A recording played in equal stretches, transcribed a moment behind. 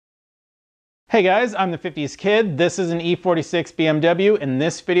Hey guys, I'm the 50s Kid. This is an E46 BMW. In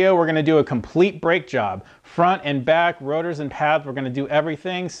this video, we're gonna do a complete brake job. Front and back, rotors and pads, we're gonna do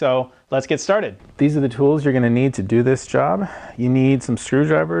everything, so let's get started. These are the tools you're gonna need to do this job. You need some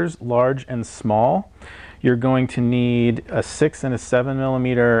screwdrivers, large and small. You're going to need a 6 and a 7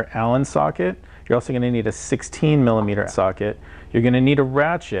 millimeter Allen socket. You're also gonna need a 16 millimeter socket. You're gonna need a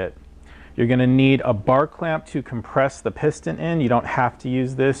ratchet. You're going to need a bar clamp to compress the piston in. You don't have to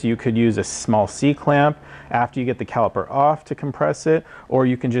use this. You could use a small C-clamp after you get the caliper off to compress it, or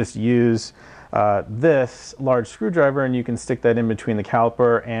you can just use this large screwdriver and you can stick that in between the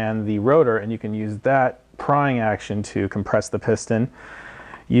caliper and the rotor, and you can use that prying action to compress the piston.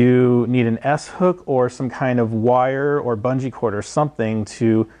 You need an S-hook or some kind of wire or bungee cord or something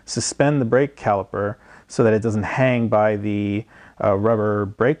to suspend the brake caliper so that it doesn't hang by the rubber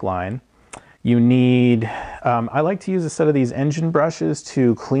brake line. You need, I like to use a set of these engine brushes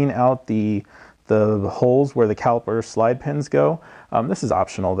to clean out the holes where the caliper slide pins go. This is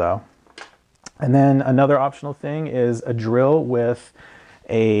optional though. And then another optional thing is a drill with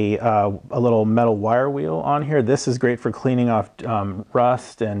a little metal wire wheel on here. This is great for cleaning off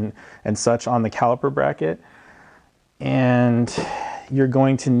rust and such on the caliper bracket. And you're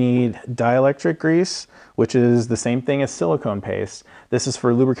going to need dielectric grease, which is the same thing as silicone paste. This is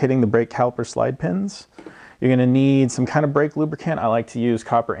for lubricating the brake caliper slide pins. You're going to need some kind of brake lubricant. I like to use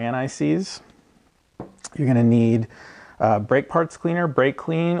copper anti-seize. You're going to need brake parts cleaner, brake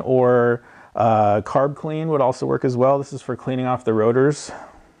clean, or carb clean would also work as well. This is for cleaning off the rotors.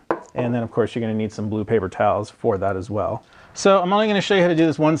 And then of course you're going to need some blue paper towels for that as well. So I'm only going to show you how to do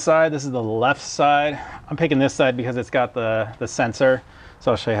this one side. This is the left side. I'm picking this side because it's got the sensor.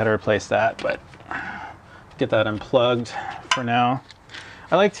 So I'll show you how to replace that, but get that unplugged for now.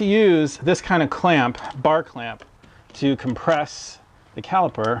 I like to use this kind of clamp, bar clamp, to compress the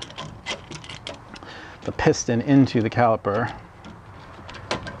caliper, the piston into the caliper.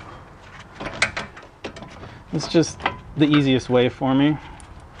 It's just the easiest way for me.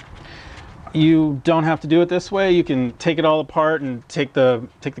 You don't have to do it this way. You can take it all apart and take the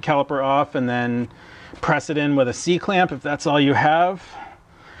caliper off and then press it in with a C-clamp if that's all you have.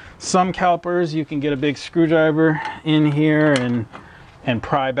 Some calipers you can get a big screwdriver in here and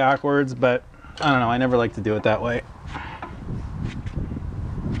pry backwards, but I don't know, I never like to do it that way.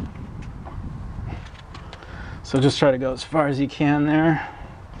 So just try to go as far as you can there.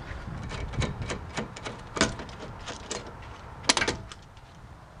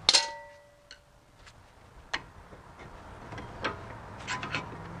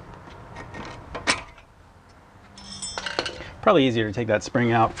 Probably easier to take that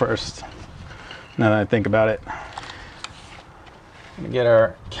spring out first, now that I think about it. I'm gonna get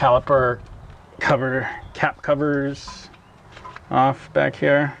our caliper cap covers off back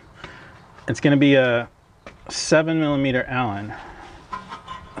here. It's gonna be a 7 millimeter Allen.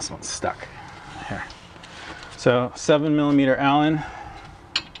 This one's stuck here. So 7 millimeter Allen.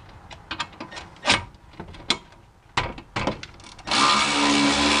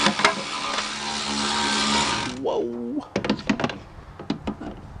 Whoa.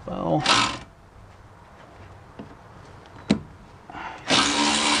 Well,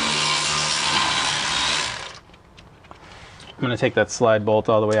 I'm going to take that slide bolt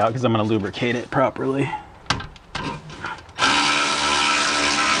all the way out because I'm going to lubricate it properly.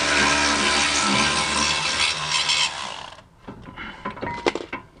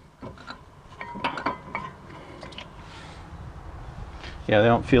 Yeah, they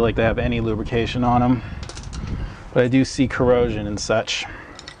don't feel like they have any lubrication on them, but I do see corrosion and such.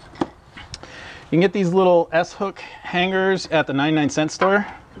 You can get these little S-hook hangers at the 99-cent store.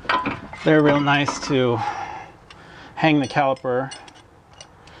 They're real nice to hang the caliper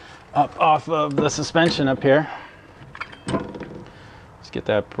up off of the suspension up here. Let's get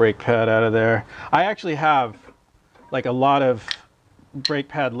that brake pad out of there. I actually have like a lot of brake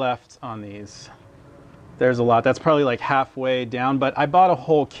pad left on these. There's a lot. That's probably like halfway down, but I bought a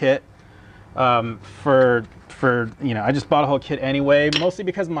whole kit you know, I just bought a whole kit anyway, mostly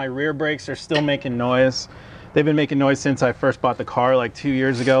because my rear brakes are still making noise. They've been making noise since I first bought the car like 2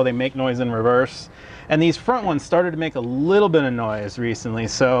 years ago. They make noise in reverse. And these front ones started to make a little bit of noise recently.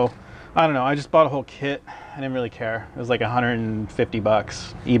 So I don't know, I just bought a whole kit. I didn't really care. It was like 150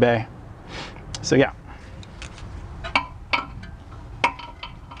 bucks eBay. So yeah.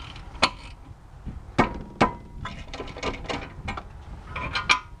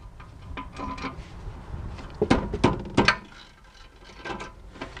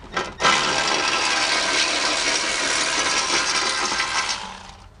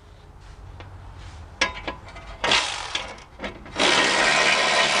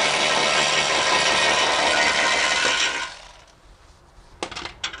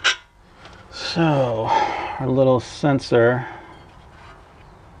 So our little sensor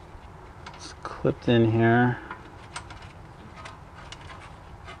is clipped in here.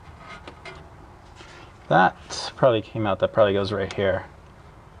 That probably came out, that probably goes right here.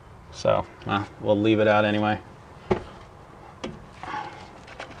 So we'll leave it out anyway.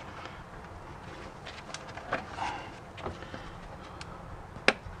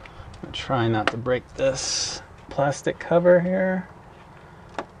 I'm trying not to break this plastic cover here.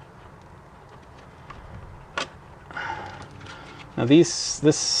 Now this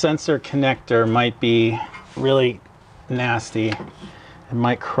sensor connector might be really nasty. It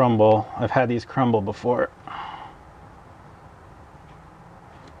might crumble. I've had these crumble before.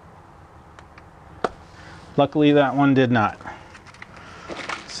 Luckily that one did not.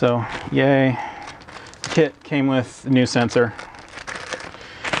 So yay. The kit came with a new sensor.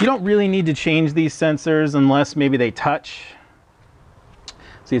 You don't really need to change these sensors unless maybe they touch.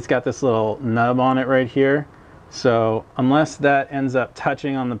 See, it's got this little nub on it right here. So unless that ends up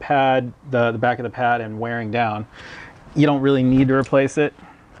touching on the pad, the back of the pad and wearing down, you don't really need to replace it.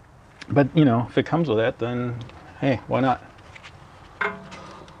 But you know, if it comes with it, then hey, why not?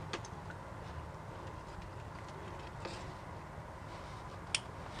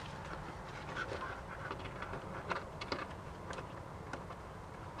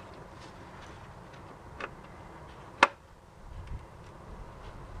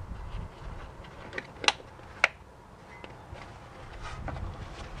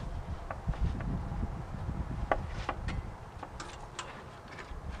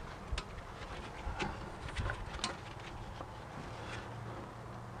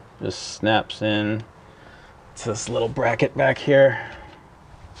 Just snaps in to this little bracket back here.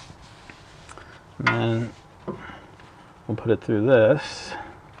 And then we'll put it through this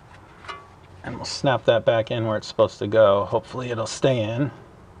and we'll snap that back in where it's supposed to go. Hopefully it'll stay in.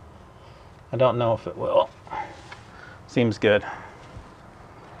 I don't know if it will. Seems good.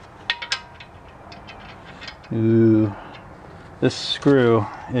 Ooh, this screw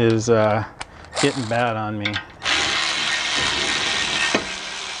is getting bad on me.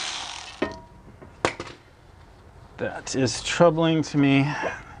 That is troubling to me.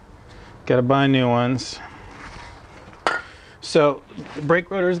 Gotta buy new ones. So the brake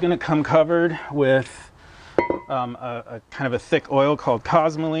rotor is going to come covered with a kind of a thick oil called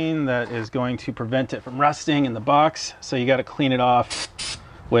Cosmoline that is going to prevent it from rusting in the box. So you got to clean it off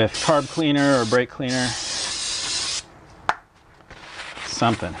with carb cleaner or brake cleaner.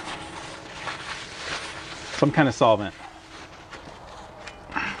 Something. Some kind of solvent.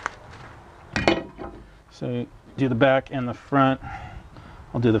 So do the back and the front.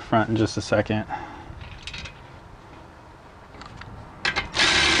 I'll do the front in just a second.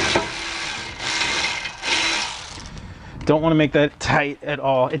 Don't want to make that tight at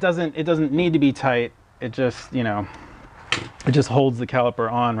all. It doesn't need to be tight. It just, you know, it just holds the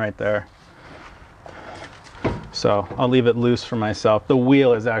caliper on right there. So I'll leave it loose for myself. The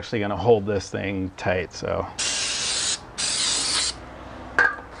wheel is actually going to hold this thing tight, so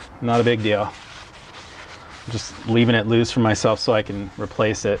not a big deal. Just leaving it loose for myself so I can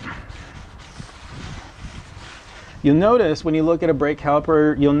replace it. You'll notice when you look at a brake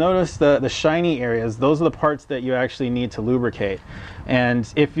caliper, you'll notice the shiny areas. Those are the parts that you actually need to lubricate.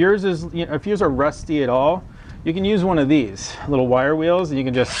 And if yours is, you know, if yours are rusty at all, you can use one of these little wire wheels and you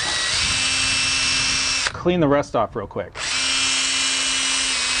can just clean the rust off real quick.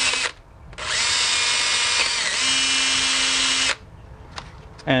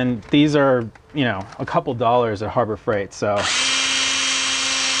 And these are, you know, a couple dollars at Harbor Freight, so. It's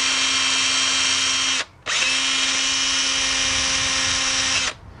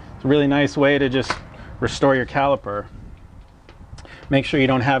a really nice way to just restore your caliper. Make sure you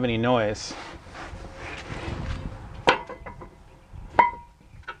don't have any noise.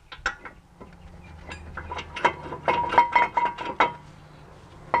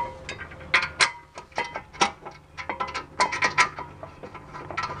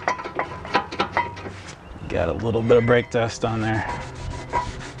 Got a little bit of brake dust on there.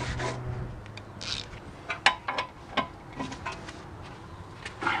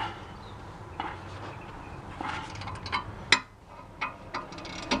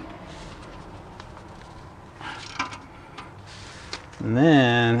 And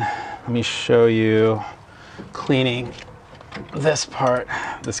then let me show you cleaning this part,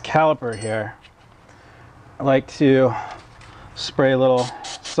 this caliper here. I like to spray a little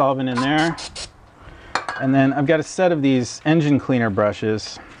solvent in there. And then I've got a set of these engine cleaner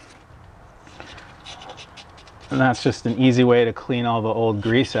brushes. And that's just an easy way to clean all the old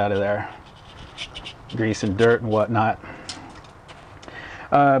grease out of there. Grease and dirt and whatnot.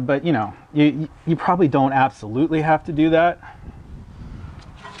 But you know, you probably don't absolutely have to do that.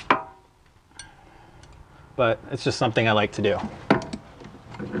 But it's just something I like to do.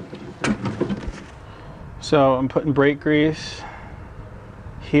 So I'm putting brake grease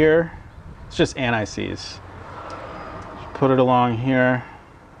here. It's just anti-seize. Put it along here.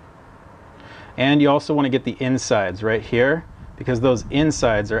 And you also want to get the insides right here, because those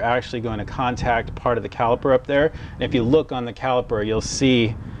insides are actually going to contact part of the caliper up there. And if you look on the caliper, you'll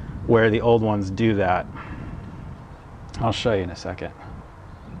see where the old ones do that. I'll show you in a second.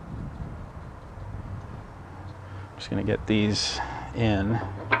 I'm just going to get these in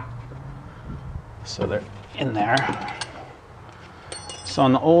so they're in there. So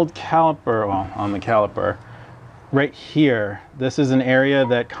on the old caliper, well, on the caliper, right here, this is an area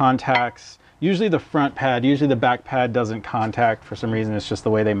that contacts usually the front pad. Usually the back pad doesn't contact for some reason. It's just the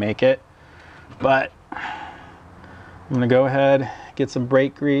way they make it. But I'm gonna go ahead, get some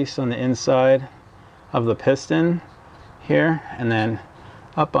brake grease on the inside of the piston here, and then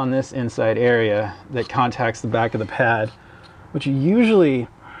up on this inside area that contacts the back of the pad, which usually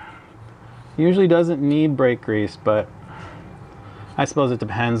doesn't need brake grease, but I suppose it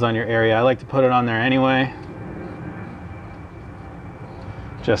depends on your area. I like to put it on there anyway,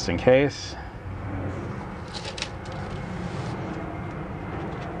 just in case.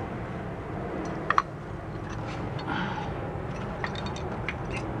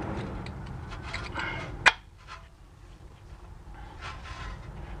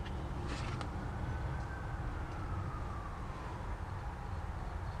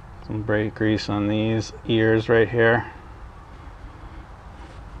 Some brake grease on these ears right here.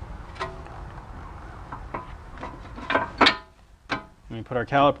 Let me put our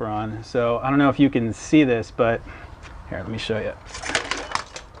caliper on. So I don't know if you can see this, but here, let me show you.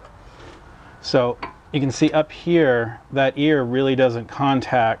 So you can see up here, that ear really doesn't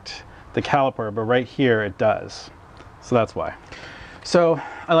contact the caliper, but right here it does. So that's why. So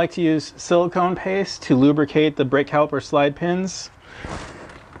I like to use silicone paste to lubricate the brake caliper slide pins.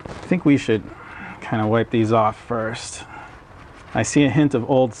 I think we should kind of wipe these off first. I see a hint of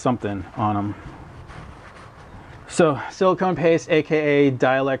old something on them. So silicone paste, aka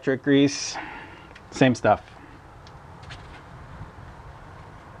dielectric grease, same stuff.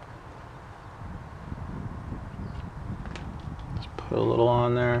 Just put a little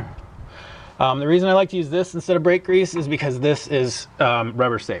on there. The reason I like to use this instead of brake grease is because this is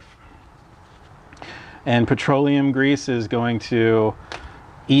rubber safe. And petroleum grease is going to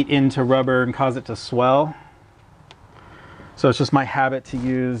eat into rubber and cause it to swell. So it's just my habit to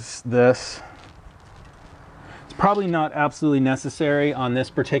use this. It's probably not absolutely necessary on this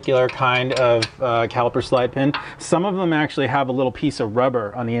particular kind of caliper slide pin. Some of them actually have a little piece of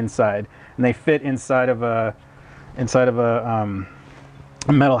rubber on the inside, and they fit inside of a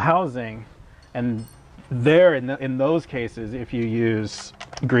metal housing. And there, in those cases, if you use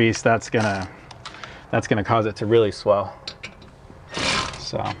grease, that's gonna cause it to really swell.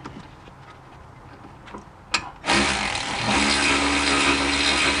 So.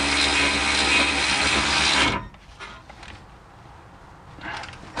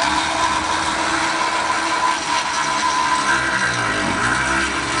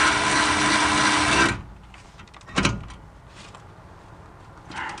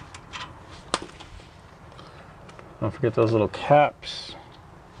 Don't forget those little caps.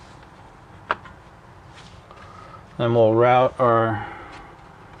 Then we'll route our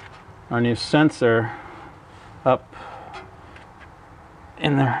new sensor up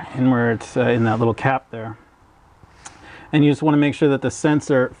in there, where it's in that little cap there. And you just want to make sure that the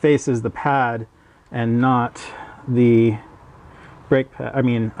sensor faces the pad and not the brake pad. I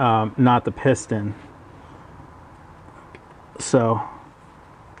mean, not the piston. So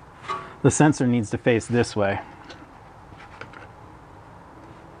the sensor needs to face this way.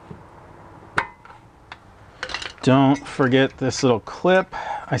 Don't forget this little clip.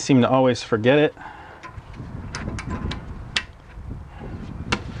 I seem to always forget it.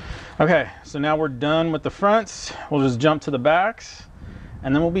 Okay, so now we're done with the fronts. We'll just jump to the backs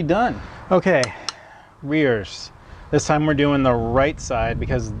and then we'll be done. Okay, rears. This time we're doing the right side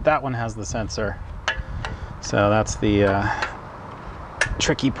because that one has the sensor. So that's the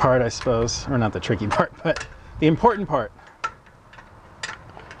tricky part, I suppose. Or not the tricky part, but the important part.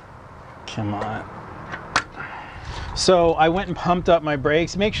 Come on. So I went and pumped up my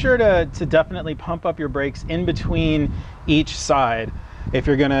brakes. Make sure to definitely pump up your brakes in between each side. If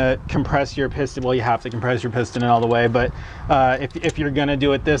you're gonna compress your piston, well, you have to compress your piston all the way, but if you're gonna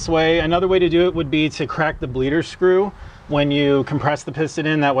do it this way, another way to do it would be to crack the bleeder screw when you compress the piston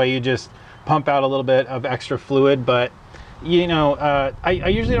in. That way you just pump out a little bit of extra fluid, but You know, I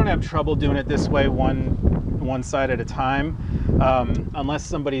usually don't have trouble doing it this way, one side at a time, unless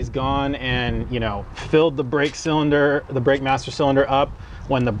somebody's gone and, you know, filled the brake cylinder, the brake master cylinder up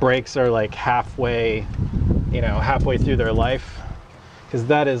when the brakes are like halfway, you know, halfway through their life, because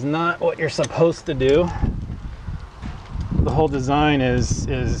that is not what you're supposed to do. The whole design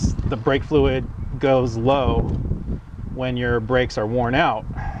is the brake fluid goes low when your brakes are worn out.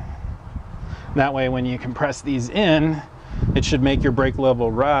 That way, when you compress these in, it should make your brake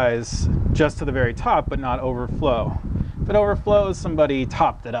level rise just to the very top, but not overflow. If it overflows, somebody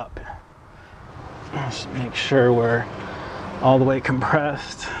topped it up. Just make sure we're all the way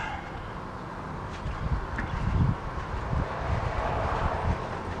compressed.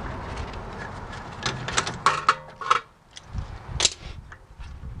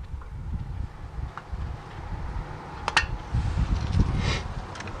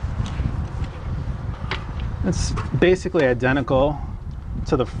 It's basically identical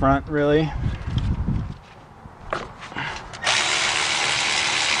to the front, really.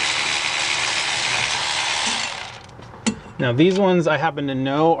 Now these ones I happen to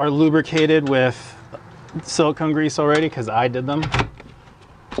know are lubricated with silicone grease already because I did them.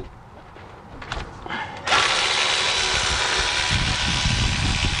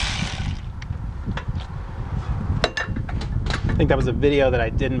 I think that was a video that I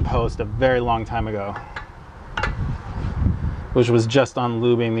didn't post a very long time ago, which was just on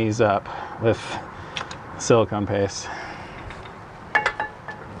lubing these up with silicone paste.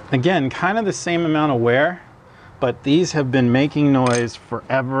 Again, kind of the same amount of wear, but these have been making noise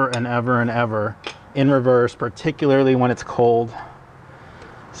forever and ever and ever in reverse, particularly when it's cold.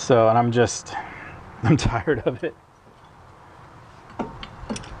 So, and I'm tired of it.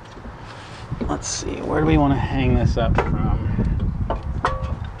 Let's see, where do we want to hang this up from?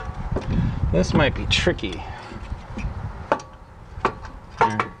 This might be tricky.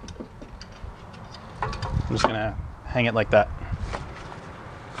 I'm just gonna hang it like that.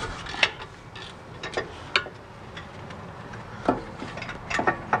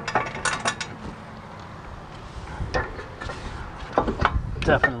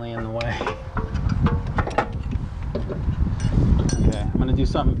 Definitely in the way. Okay, I'm gonna do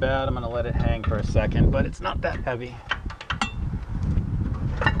something bad. I'm gonna let it hang for a second, but it's not that heavy.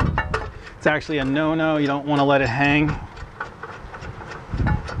 It's actually a no-no. You don't want to let it hang.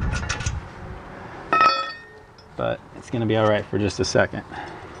 But it's going to be all right for just a second.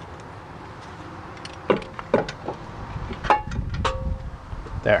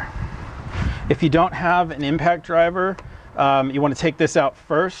 There. If you don't have an impact driver, you want to take this out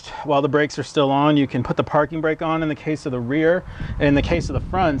first while the brakes are still on. You can put the parking brake on in the case of the rear, and in the case of the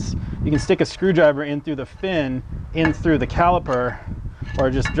fronts, you can stick a screwdriver in through the fin, in through the caliper, or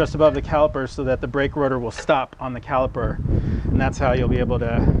just above the caliper, so that the brake rotor will stop on the caliper. And that's how you'll be able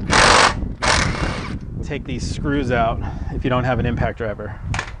to take these screws out if you don't have an impact driver.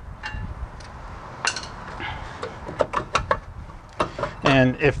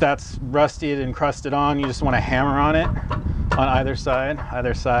 And if that's rusted and crusted on, you just want to hammer on it on either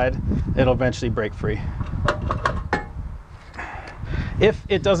side. It'll eventually break free. If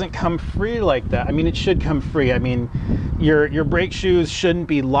it doesn't come free like that, I mean, it should come free. I mean, your brake shoes shouldn't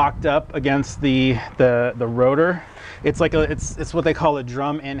be locked up against the rotor. It's like it's what they call a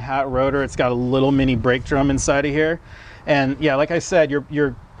drum in hat rotor. It's got a little mini brake drum inside of here. And yeah, like I said,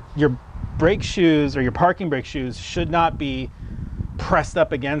 your brake shoes or your parking brake shoes should not be pressed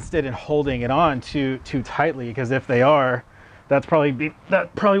up against it and holding it on too tightly, because if they are, that probably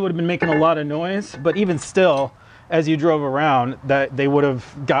would have been making a lot of noise. But even still, as you drove around, that they would have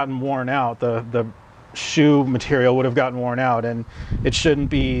gotten worn out. The shoe material would have gotten worn out, and it shouldn't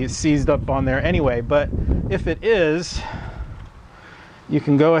be seized up on there anyway. But if it is, you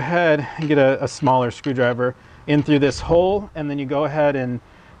can go ahead and get a smaller screwdriver in through this hole, and then you go ahead and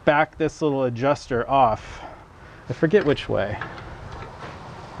back this little adjuster off. I forget which way.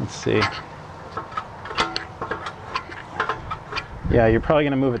 Let's see. Yeah, you're probably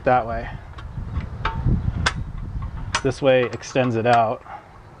going to move it that way. This way extends it out.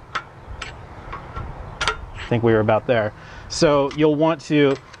 I think we were about there. So you'll want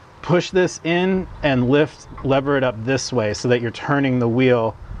to push this in and lever it up this way so that you're turning the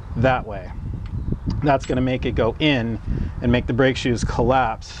wheel that way. That's going to make it go in and make the brake shoes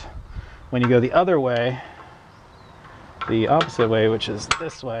collapse. When you go the other way, the opposite way, which is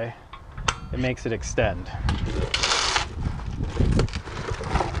this way, it makes it extend.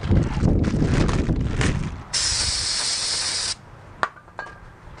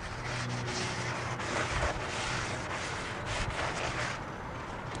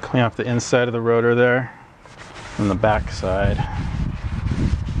 Clean off the inside of the rotor there. from the back side.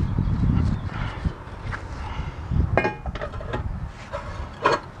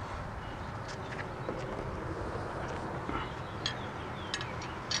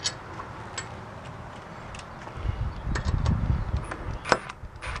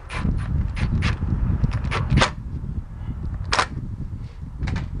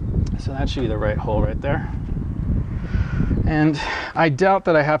 So that should be the right hole right there. And I doubt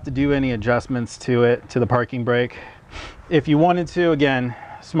that I have to do any adjustments to it, to the parking brake. If you wanted to, again,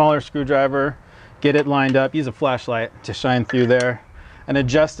 smaller screwdriver, get it lined up, use a flashlight to shine through there, and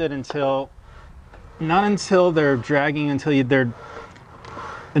adjust it until, not until they're dragging, until you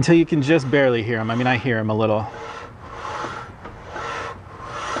can just barely hear them. I mean, I hear them a little.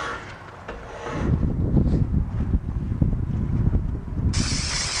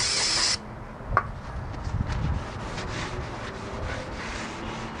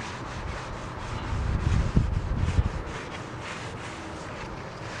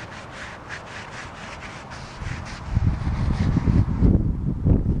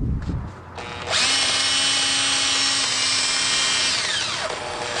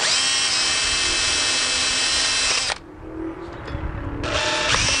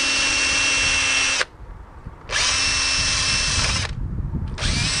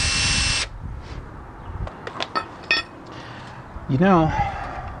 You know,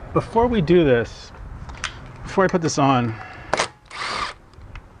 before we do this, before I put this on,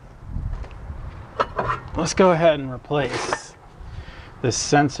 let's go ahead and replace this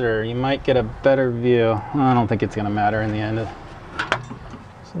sensor. You might get a better view. I don't think it's going to matter in the end.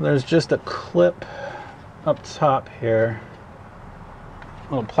 So there's just a clip up top here,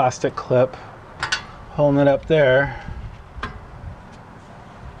 a little plastic clip holding it up there.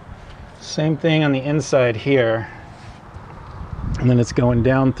 Same thing on the inside here. And then it's going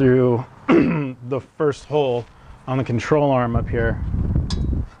down through the first hole on the control arm up here.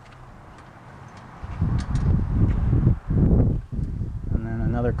 And then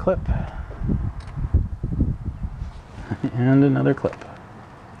another clip. And another clip.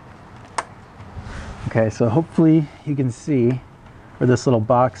 Okay, so hopefully you can see where this little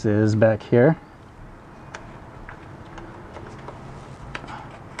box is back here.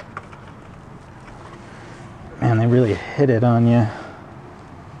 Man, they really hit it on you.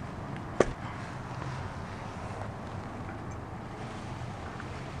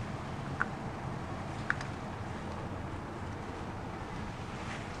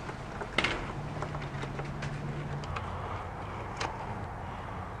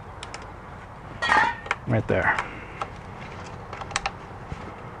 Right there.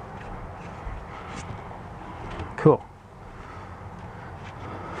 Cool.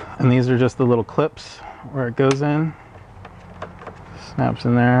 And these are just the little clips where it goes in, snaps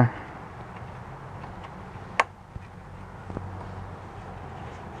in there.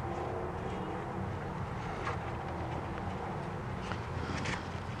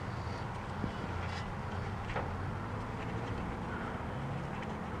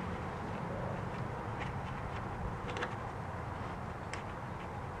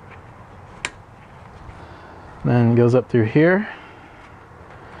 Then goes up through here.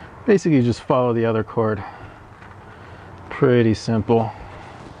 Basically just follow the other cord. Pretty simple.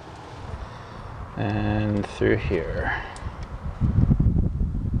 And through here.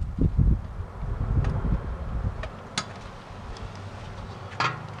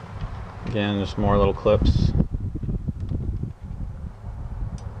 Again, just more little clips.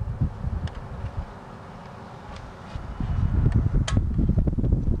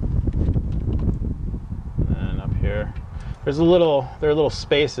 And up here, there are little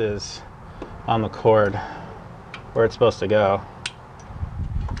spaces on the cord where it's supposed to go.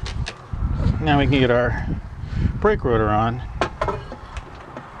 Now we can get our brake rotor on.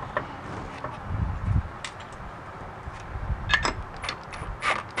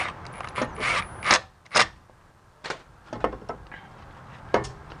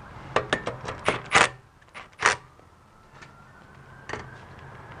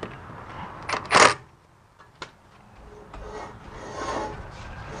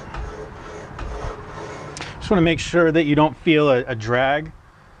 Just want to make sure that you don't feel a drag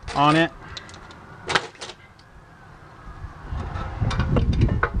on it.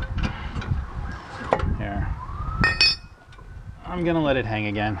 Here. I'm gonna let it hang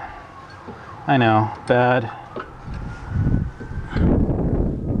again. I know, bad.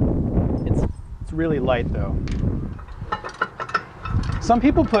 It's really light though. Some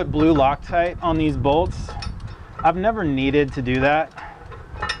people put blue Loctite on these bolts. I've never needed to do that.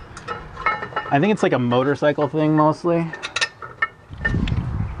 I think it's like a motorcycle thing mostly.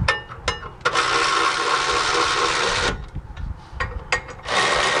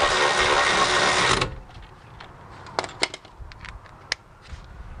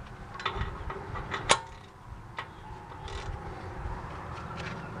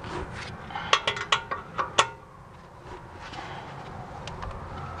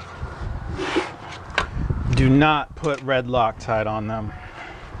 Do not put red Loctite on them.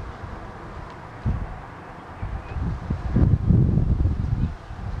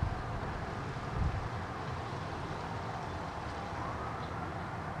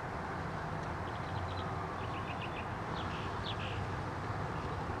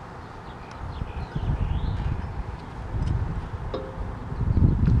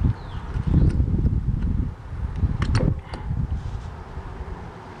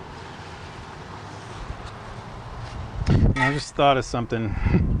 I just thought of something.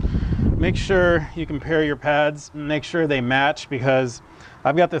 Make sure you compare your pads, make sure they match, because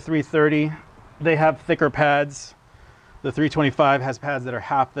I've got the 330, they have thicker pads. The 325 has pads that are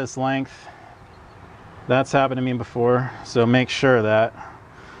half this length. That's happened to me before, so make sure that.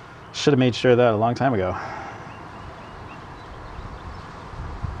 Should have made sure of that a long time ago.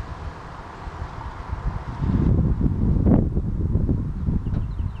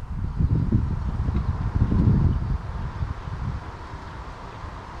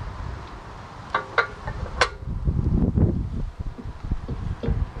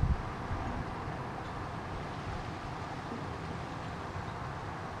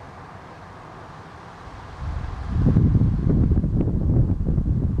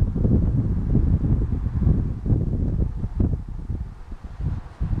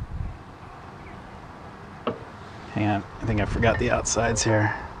 Hang on, I think I forgot the outsides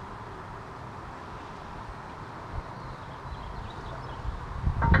here.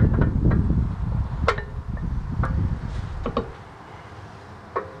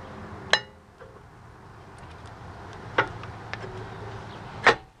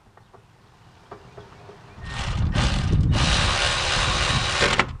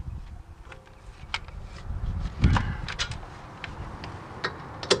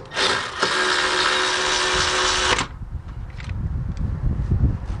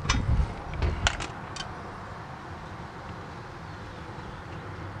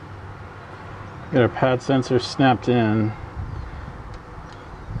 Got our pad sensor snapped in.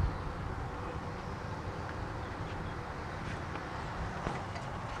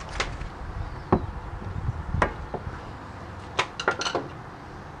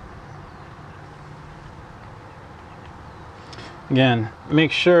 Again,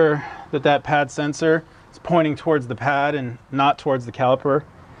 make sure that that pad sensor is pointing towards the pad and not towards the caliper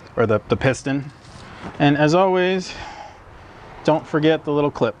or the piston. And as always, don't forget the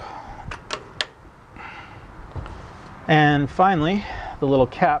little clip. And finally, the little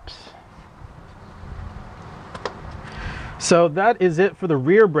caps. So that is it for the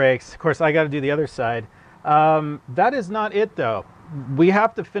rear brakes. Of course, I got to do the other side. That is not it though. We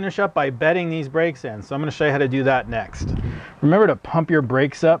have to finish up by bedding these brakes in. So I'm going to show you how to do that next. Remember to pump your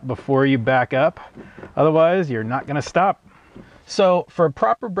brakes up before you back up. Otherwise, you're not going to stop. So for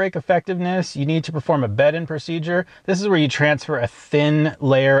proper brake effectiveness, you need to perform a bed-in procedure. This is where you transfer a thin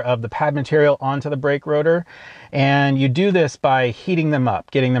layer of the pad material onto the brake rotor. And you do this by heating them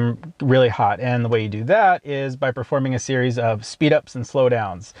up, getting them really hot. And the way you do that is by performing a series of speed ups and slow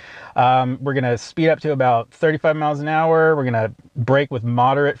downs. We're gonna speed up to about 35 miles an hour. We're gonna brake with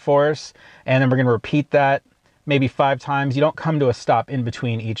moderate force. And then we're gonna repeat that maybe 5 times. You don't come to a stop in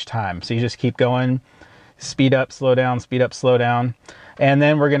between each time. So you just keep going. Speed up, slow down, speed up, slow down. And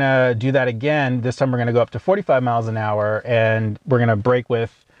then we're gonna do that again. This time we're gonna go up to 45 miles an hour and we're gonna brake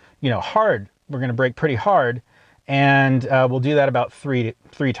with, hard. We're gonna brake pretty hard. And we'll do that about three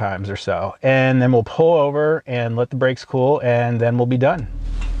times or so. And then we'll pull over and let the brakes cool, and then we'll be done.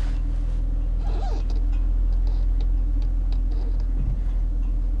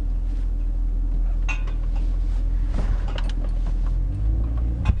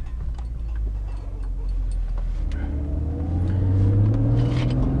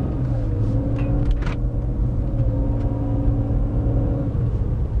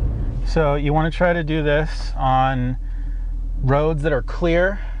 So you want to try to do this on roads that are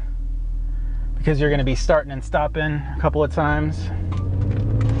clear, because you're going to be starting and stopping a couple of times.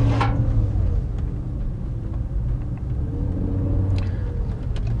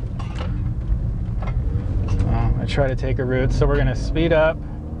 I try to take a route, so we're going to speed up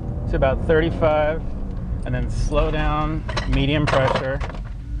to about 35 and then slow down, medium pressure.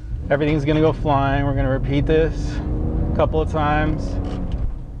 Everything's going to go flying. We're going to repeat this a couple of times.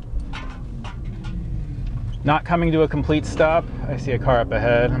 Not coming to a complete stop. I see a car up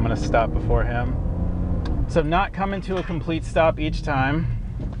ahead. I'm going to stop before him. So not coming to a complete stop each time.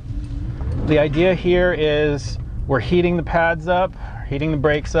 The idea here is we're heating the pads up, heating the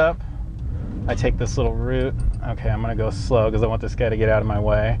brakes up. I take this little route. Okay, I'm going to go slow because I want this guy to get out of my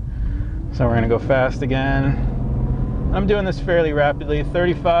way. So we're going to go fast again. I'm doing this fairly rapidly.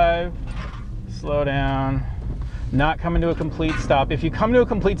 35, slow down. not coming to a complete stop. If you come to a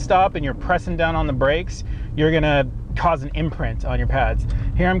complete stop and you're pressing down on the brakes, you're gonna cause an imprint on your pads.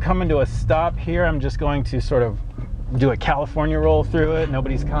 Here I'm coming to a stop. Here I'm just going to sort of do a California roll through it.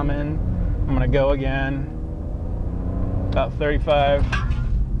 Nobody's coming. I'm gonna go again. About 35.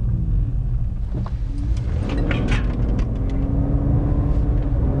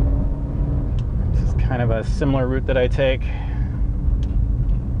 This is kind of a similar route that I take.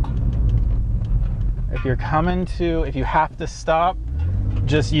 If you're coming to, if you have to stop,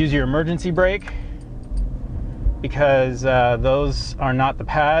 just use your emergency brake, because those are not the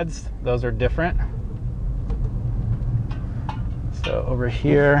pads, those are different. So over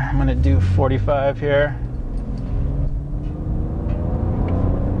here, I'm gonna do 45 here.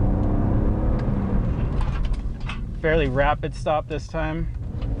 Fairly rapid stop this time.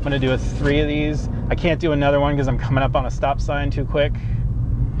 I'm gonna do 3 of these. I can't do another one because I'm coming up on a stop sign too quick.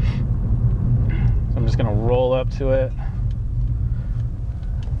 So I'm just gonna roll up to it.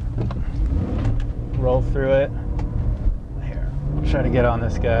 Roll through it. Here, I'll try to get on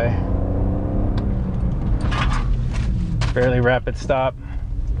this guy. Fairly rapid stop.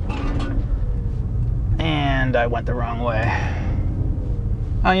 And I went the wrong way.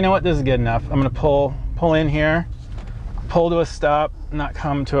 Oh, you know what? This is good enough. I'm gonna pull in here, pull to a stop, not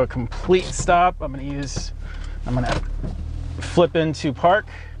come to a complete stop. I'm gonna flip into park.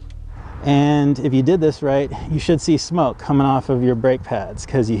 And if you did this right, you should see smoke coming off of your brake pads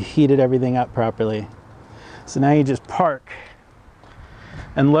because you heated everything up properly. So now you just park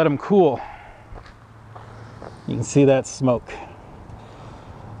and let them cool. You can see that smoke.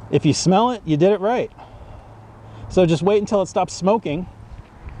 If you smell it, you did it right. So just wait until it stops smoking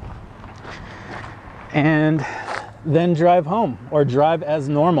and then drive home or drive as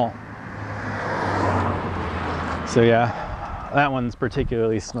normal. So yeah, that one's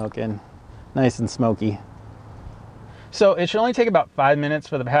particularly smoking. Nice and smoky. So it should only take about 5 minutes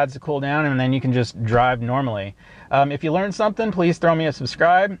for the pads to cool down, and then you can just drive normally. If you learned something, please throw me a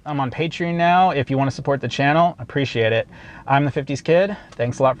subscribe. I'm on Patreon now. If you want to support the channel, appreciate it. I'm the 50s Kid.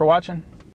 Thanks a lot for watching.